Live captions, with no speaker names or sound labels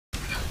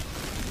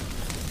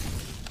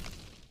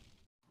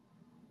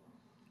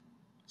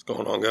What's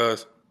going on,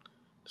 guys?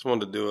 Just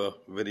wanted to do a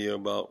video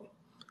about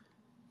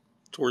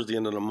towards the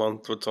end of the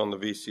month what's on the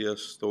VCS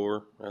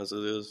store as it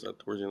is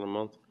towards the end of the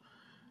month.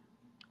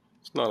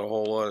 It's not a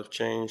whole lot of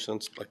change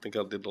since I think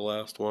I did the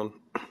last one.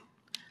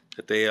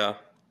 That they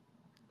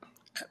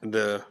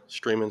the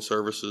streaming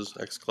services,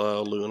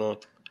 xCloud, Luna,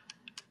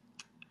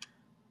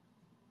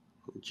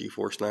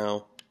 GeForce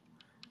Now.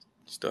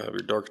 Still have your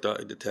Dark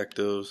Dot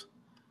Detectives,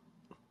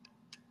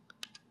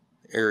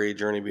 Airy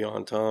Journey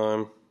Beyond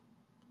Time.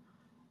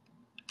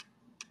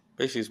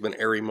 Basically, it's been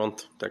Airy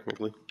month,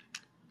 technically.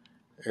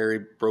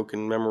 Airy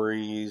Broken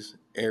Memories,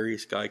 Airy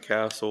Sky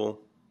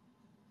Castle.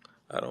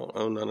 I don't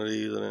own none of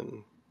these. I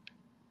didn't.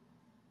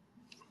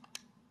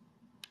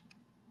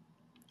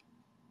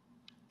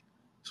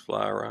 Just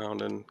fly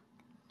around and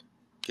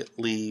get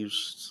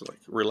leaves. It's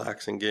like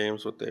relaxing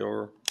games, what they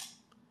are.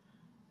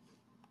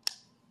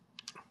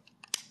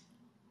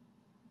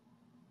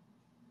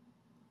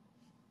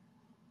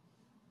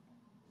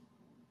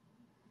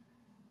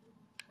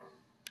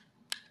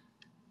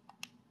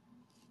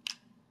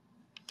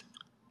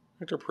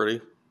 I think they're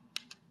pretty.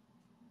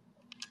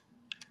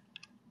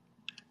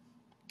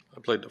 I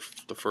played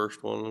the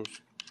first one. It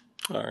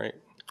was alright.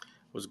 It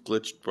was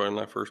glitched when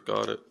I first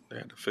got it. They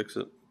had to fix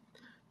it.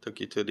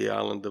 Took you to the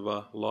island of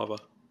lava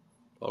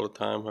all the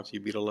time. After you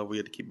beat a level, you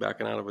had to keep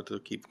backing out of it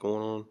to keep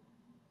going on.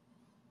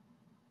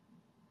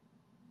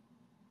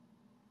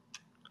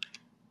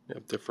 You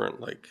have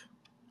different, like,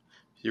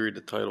 if you read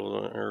the title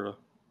or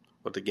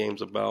what the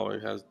game's about,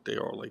 they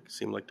all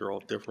seem like they're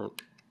all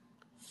different.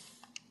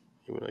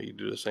 Even though you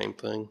do the same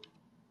thing.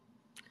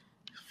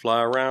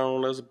 Fly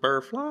around as a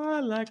bird, fly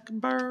like a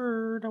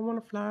bird, I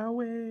want to fly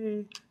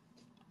away.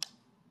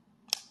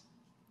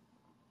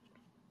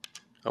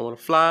 I want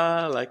to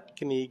fly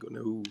like an eagle.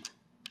 No.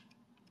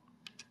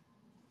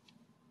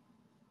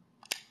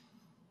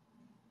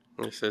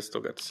 It says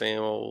still got the same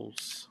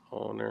olds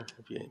on there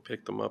if you ain't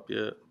picked them up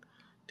yet.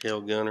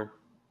 Tail Gunner,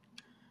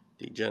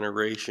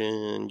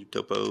 Degeneration,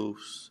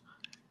 Utopos,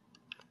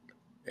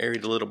 Airy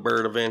the Little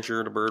Bird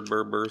Adventure, the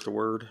bird's the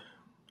word.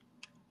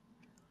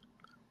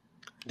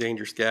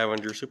 Danger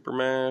Scavenger, Super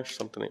Mash,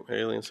 Something Ain't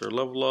Aliens or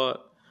Love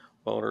Lot.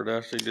 Balder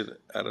actually did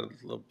add a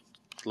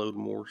load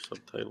more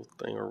subtitle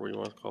thing, or what you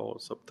want to call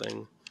it,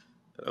 something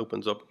that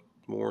opens up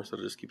more instead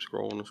of just keep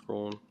scrolling and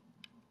scrolling.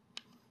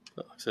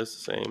 But like I said, it's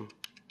the same.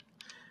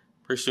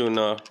 Pretty soon,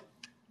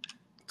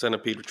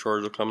 Centipede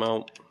Recharge will come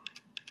out.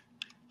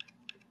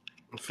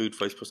 And Food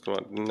Fight's supposed to come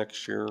out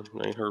next year.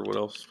 I ain't heard what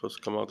else is supposed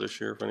to come out this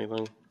year, if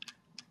anything.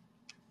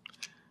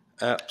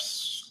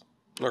 Apps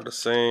are the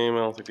same. I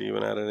don't think they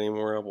even added any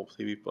more Apple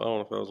TV. I don't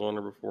know if I was on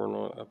there before or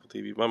not. Apple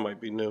TV, mine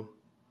might be new.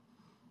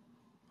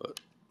 But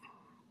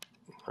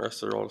the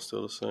rest are all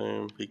still the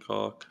same.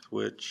 Peacock,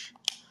 Twitch,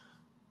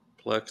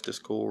 Plex,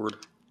 Discord,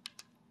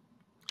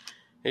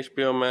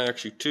 HBO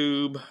Max,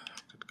 YouTube,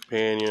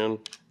 Companion,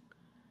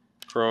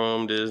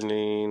 Chrome,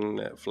 Disney,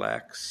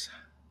 Netflix.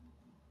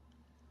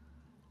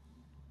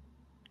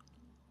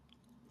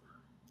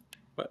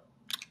 But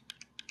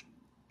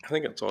I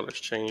think that's all that's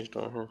changed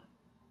on here.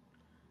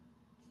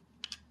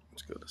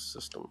 Let's go to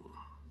system.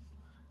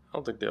 I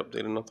don't think they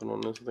updated nothing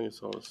on this. I think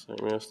it's all the same.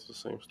 Yeah, it's the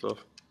same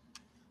stuff.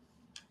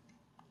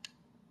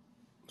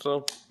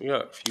 So we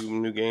got a few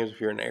new games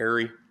if you're in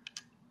Airy.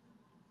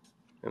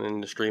 And then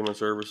the streaming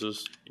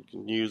services you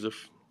can use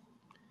if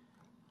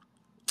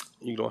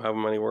you don't have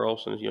them anywhere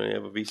else and you only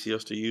have a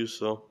VCS to use.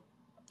 So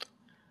I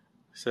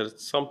said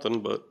it's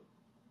something, but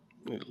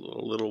need a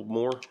little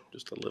more,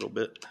 just a little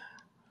bit.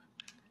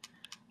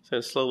 I said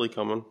it's slowly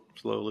coming,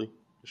 slowly,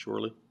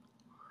 surely.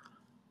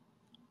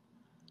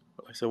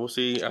 But like I said, we'll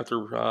see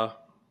after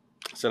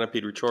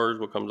Centipede Recharge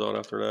what comes out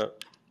after that.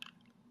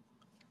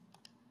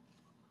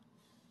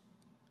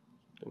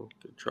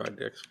 Try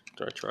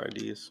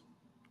these.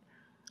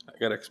 I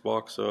got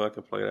Xbox, so I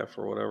can play that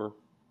for whatever.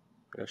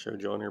 I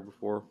showed you on here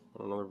before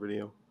on another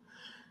video.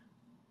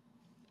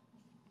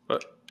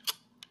 But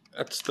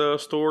that's the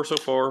store so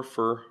far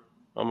for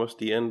almost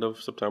the end of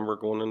September,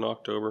 going into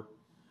October.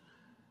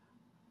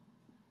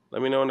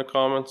 Let me know in the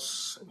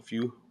comments if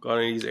you got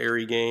any of these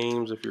Airy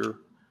games, if you're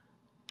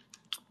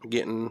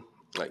getting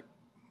like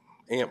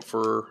amped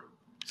for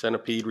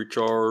Centipede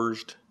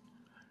Recharged,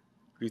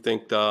 if you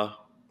think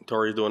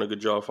Atari's doing a good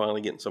job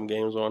finally getting some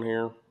games on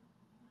here.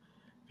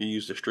 If you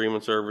use the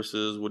streaming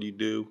services, what do you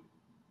do?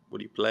 What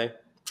do you play?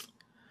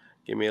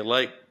 Give me a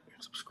like,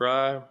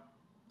 subscribe.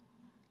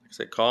 Like I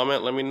said,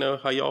 comment. Let me know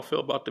how y'all feel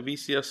about the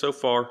VCS so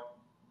far.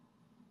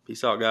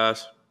 Peace out,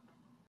 guys.